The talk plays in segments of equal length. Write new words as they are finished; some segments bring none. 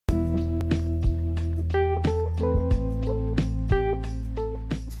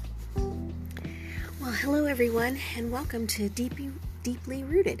Hello everyone, and welcome to Deeply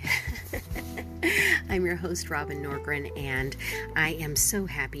Rooted. I'm your host, Robin Norgren, and I am so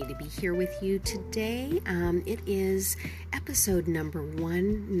happy to be here with you today. It is episode number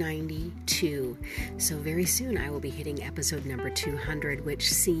 192, so very soon I will be hitting episode number 200, which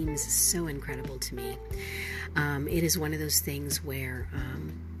seems so incredible to me. It is one of those things where,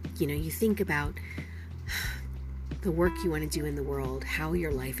 you think about the work you want to do in the world, how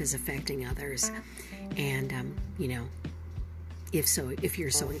your life is affecting others, and, if you're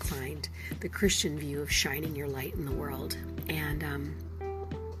so inclined, the Christian view of shining your light in the world. And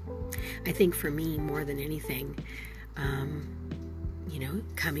I think for me, more than anything,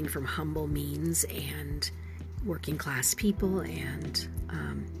 coming from humble means and working class people and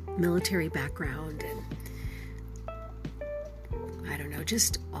military background and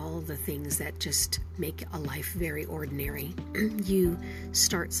just all the things that just make a life very ordinary. You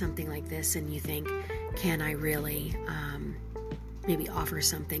start something like this and you think, can I really maybe offer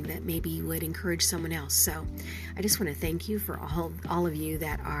something that maybe would encourage someone else? So I just want to thank you for all of you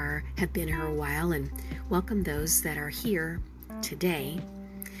that have been here a while, and welcome those that are here today,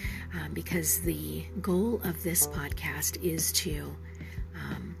 because the goal of this podcast is to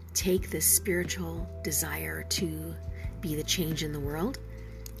take this spiritual desire to be the change in the world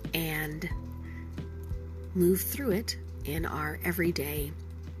and move through it in our everyday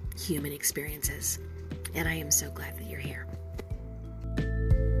human experiences. And I am so glad that you're here.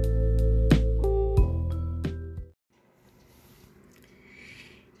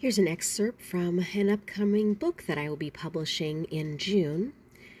 Here's an excerpt from an upcoming book that I will be publishing in June.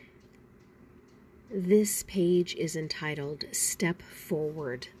 This page is entitled Step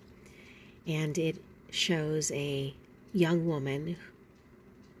Forward, and it shows a young woman,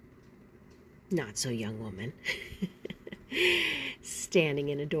 not so young woman, standing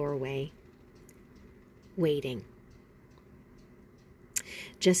in a doorway, waiting.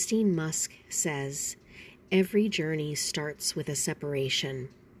 Justine Musk says, every journey starts with a separation,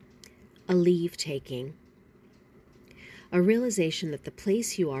 a leave-taking, a realization that the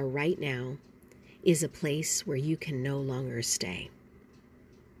place you are right now is a place where you can no longer stay.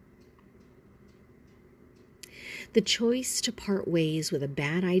 The choice to part ways with a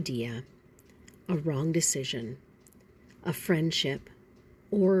bad idea, a wrong decision, a friendship,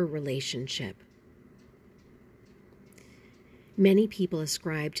 or a relationship. Many people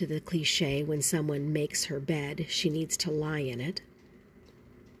ascribe to the cliche, when someone makes her bed, she needs to lie in it.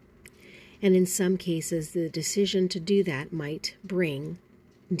 And in some cases, the decision to do that might bring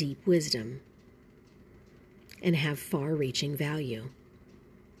deep wisdom and have far-reaching value.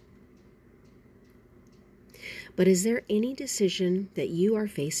 But is there any decision that you are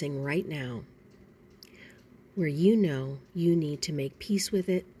facing right now where you know you need to make peace with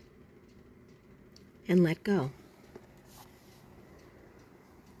it and let go?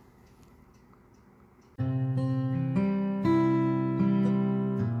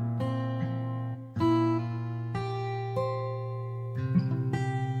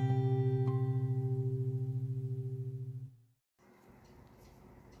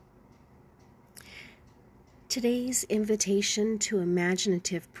 Today's invitation to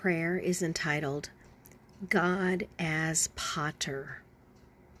imaginative prayer is entitled, God as Potter.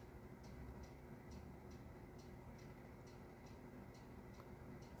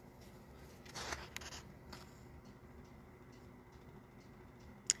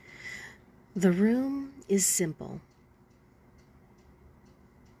 The room is simple.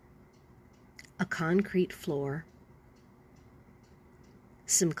 A concrete floor,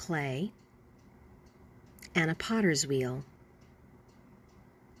 some clay, and a potter's wheel.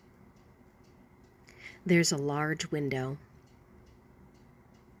 There's a large window.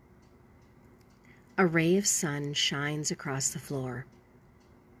 A ray of sun shines across the floor.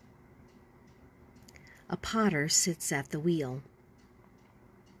 A potter sits at the wheel.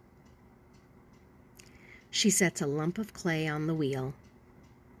 She sets a lump of clay on the wheel,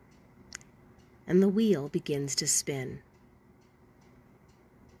 and the wheel begins to spin.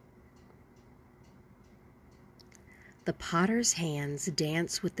 The potter's hands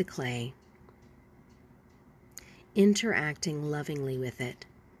dance with the clay, interacting lovingly with it.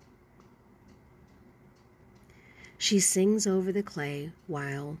 She sings over the clay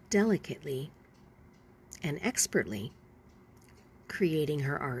while delicately and expertly creating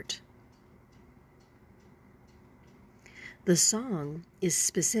her art. The song is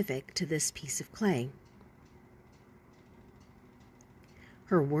specific to this piece of clay.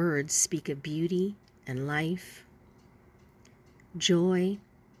 Her words speak of beauty and life, joy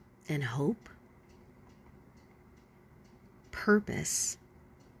and hope, purpose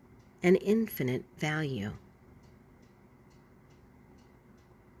and infinite value.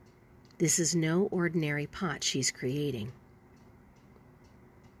 This is no ordinary pot she's creating.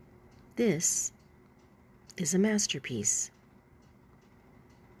 This is a masterpiece.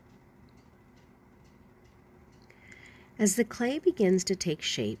 As the clay begins to take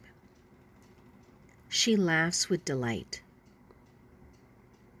shape, she laughs with delight.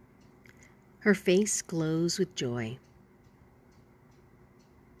 Her face glows with joy.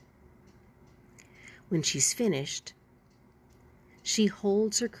 When she's finished, she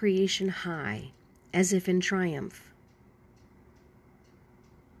holds her creation high, as if in triumph.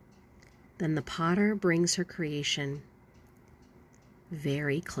 Then the potter brings her creation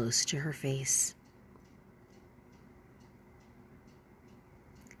very close to her face.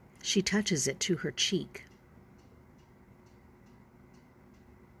 She touches it to her cheek.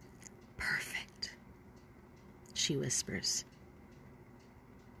 "Perfect," she whispers.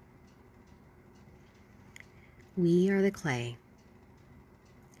 We are the clay.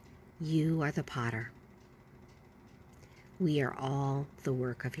 You are the potter. We are all the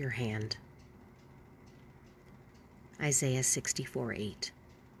work of your hand. Isaiah 64:8.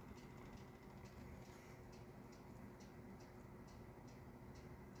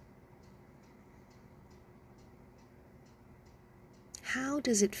 How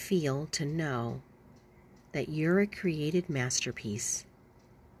does it feel to know that you're a created masterpiece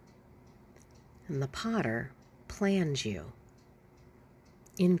and the potter planned you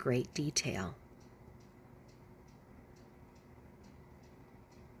in great detail?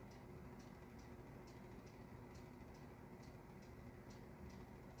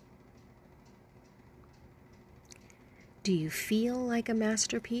 Do you feel like a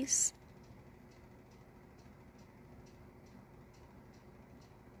masterpiece?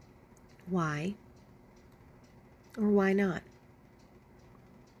 Why or why not?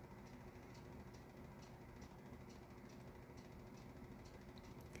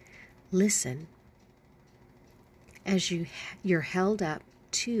 Listen as you're held up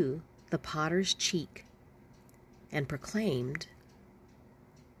to the potter's cheek and proclaimed,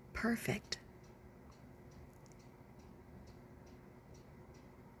 "Perfect."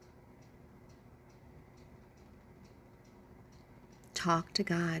 Talk to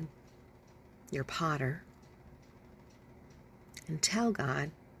God, your potter, and tell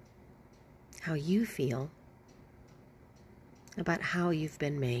God how you feel about how you've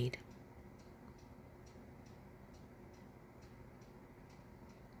been made.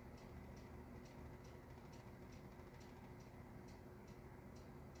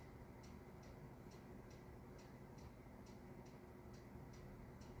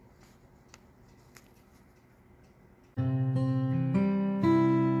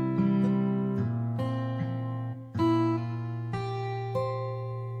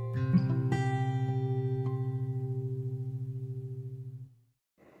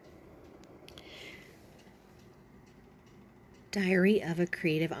 Diary of a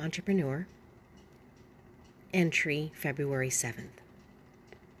Creative Entrepreneur, entry February 7th.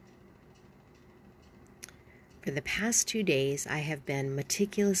 For the past 2 days, I have been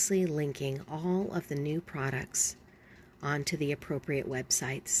meticulously linking all of the new products onto the appropriate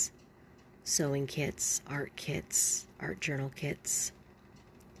websites: sewing kits, art journal kits,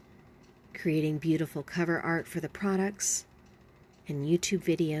 creating beautiful cover art for the products, and YouTube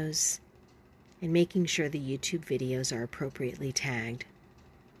videos, and making sure the YouTube videos are appropriately tagged.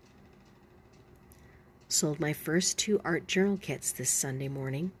 Sold my first 2 art journal kits this Sunday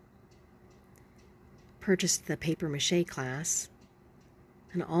morning, purchased the paper mache class,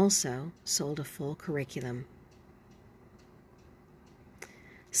 and also sold a full curriculum.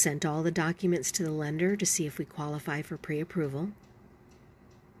 Sent all the documents to the lender to see if we qualify for pre-approval.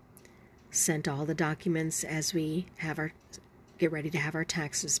 Sent all the documents as we get ready to have our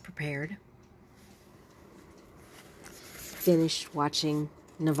taxes prepared. Finished watching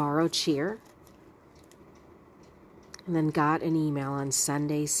Navarro Cheer, and then got an email on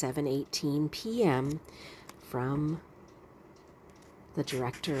Sunday, 7:18 p.m. from the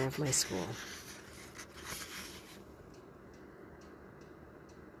director of my school.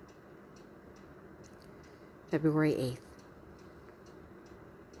 February 8th.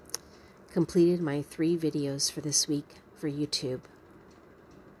 Completed my 3 videos for this week for YouTube.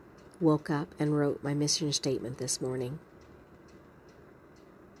 Woke up and wrote my mission statement this morning.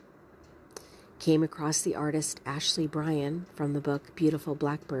 Came across the artist Ashley Bryan from the book Beautiful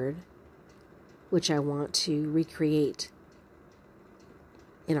Blackbird, which I want to recreate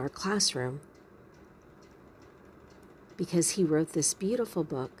in our classroom, because he wrote this beautiful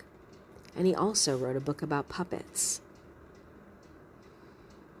book, and he also wrote a book about puppets.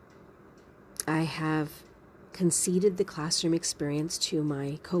 I have conceded the classroom experience to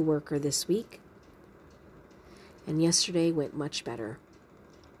my coworker this week, and yesterday went much better.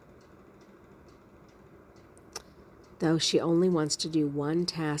 Though she only wants to do one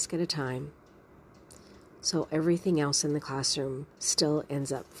task at a time, so everything else in the classroom still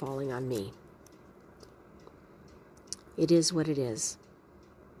ends up falling on me. It is what it is.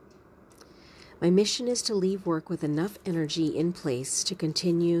 My mission is to leave work with enough energy in place to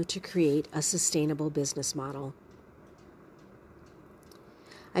continue to create a sustainable business model.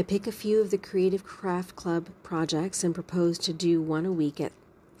 I pick a few of the Creative Craft Club projects and propose to do one a week at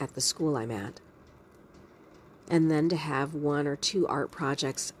the school I'm at, and then to have 1 or 2 art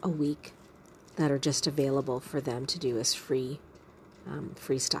projects a week that are just available for them to do as freestyle,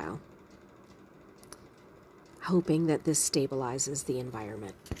 hoping that this stabilizes the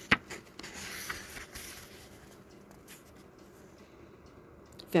environment.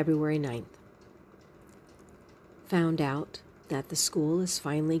 February 9th. Found out that the school is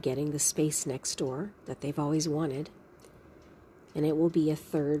finally getting the space next door that they've always wanted, and it will be a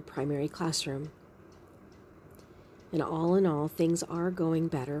 3rd primary classroom. And all in all, things are going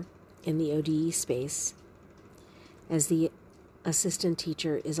better in the ODE space, as the assistant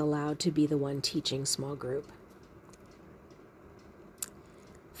teacher is allowed to be the one teaching small group.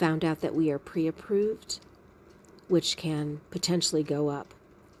 Found out that we are pre-approved, which can potentially go up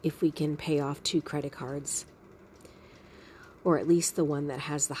if we can pay off 2 credit cards, or at least the one that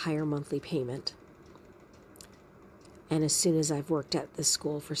has the higher monthly payment, and as soon as I've worked at this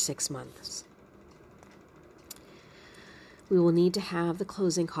school for 6 months. We will need to have the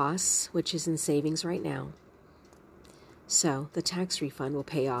closing costs, which is in savings right now, so the tax refund will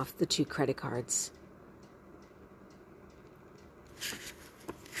pay off the 2 credit cards.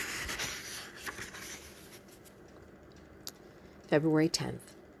 February 10th.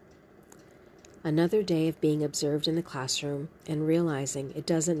 Another day of being observed in the classroom and realizing it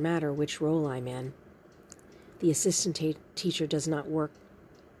doesn't matter which role I'm in. The assistant teacher does not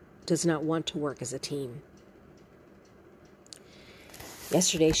want to work as a team.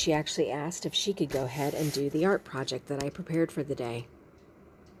 Yesterday, she actually asked if she could go ahead and do the art project that I prepared for the day.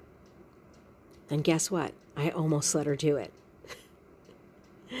 And guess what? I almost let her do it.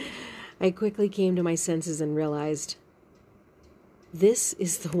 I quickly came to my senses and realized, this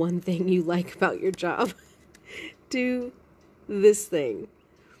is the one thing you like about your job. Do this thing.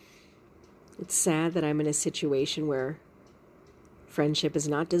 It's sad that I'm in a situation where friendship is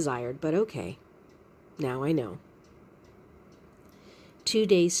not desired, but okay. Now I know. 2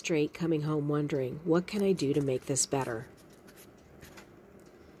 days straight coming home wondering, what can I do to make this better?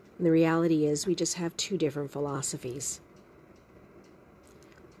 And the reality is we just have 2 different philosophies.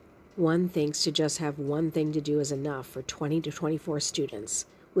 One thinks to just have one thing to do is enough for 20 to 24 students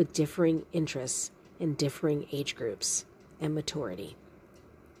with differing interests and differing age groups and maturity.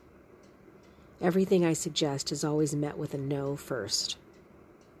 Everything I suggest is always met with a no first.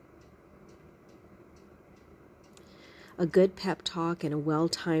 A good pep talk and a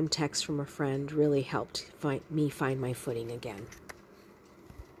well-timed text from a friend really helped me find my footing again.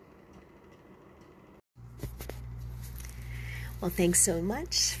 Well, thanks so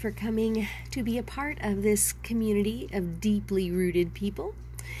much for coming to be a part of this community of deeply rooted people.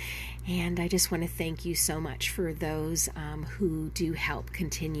 And I just want to thank you so much for those who do help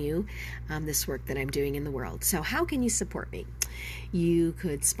continue this work that I'm doing in the world. So how can you support me? You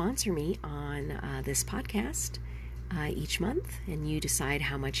could sponsor me on this podcast each month, and you decide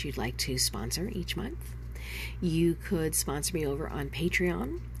how much you'd like to sponsor each month. You could sponsor me over on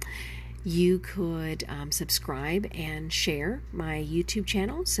Patreon. You could subscribe and share my YouTube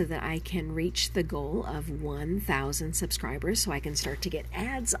channel so that I can reach the goal of 1,000 subscribers so I can start to get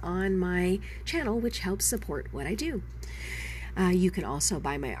ads on my channel, which helps support what I do. You can also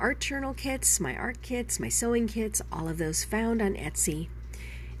buy my art journal kits, my art kits, my sewing kits, all of those found on Etsy.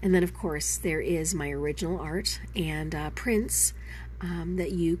 And then, of course, there is my original art and prints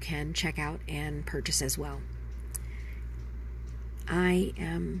that you can check out and purchase as well. I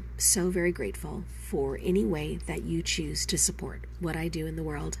am so very grateful for any way that you choose to support what I do in the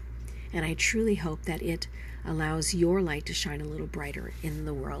world, and I truly hope that it allows your light to shine a little brighter in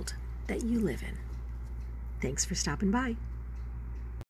the world that you live in. Thanks for stopping by.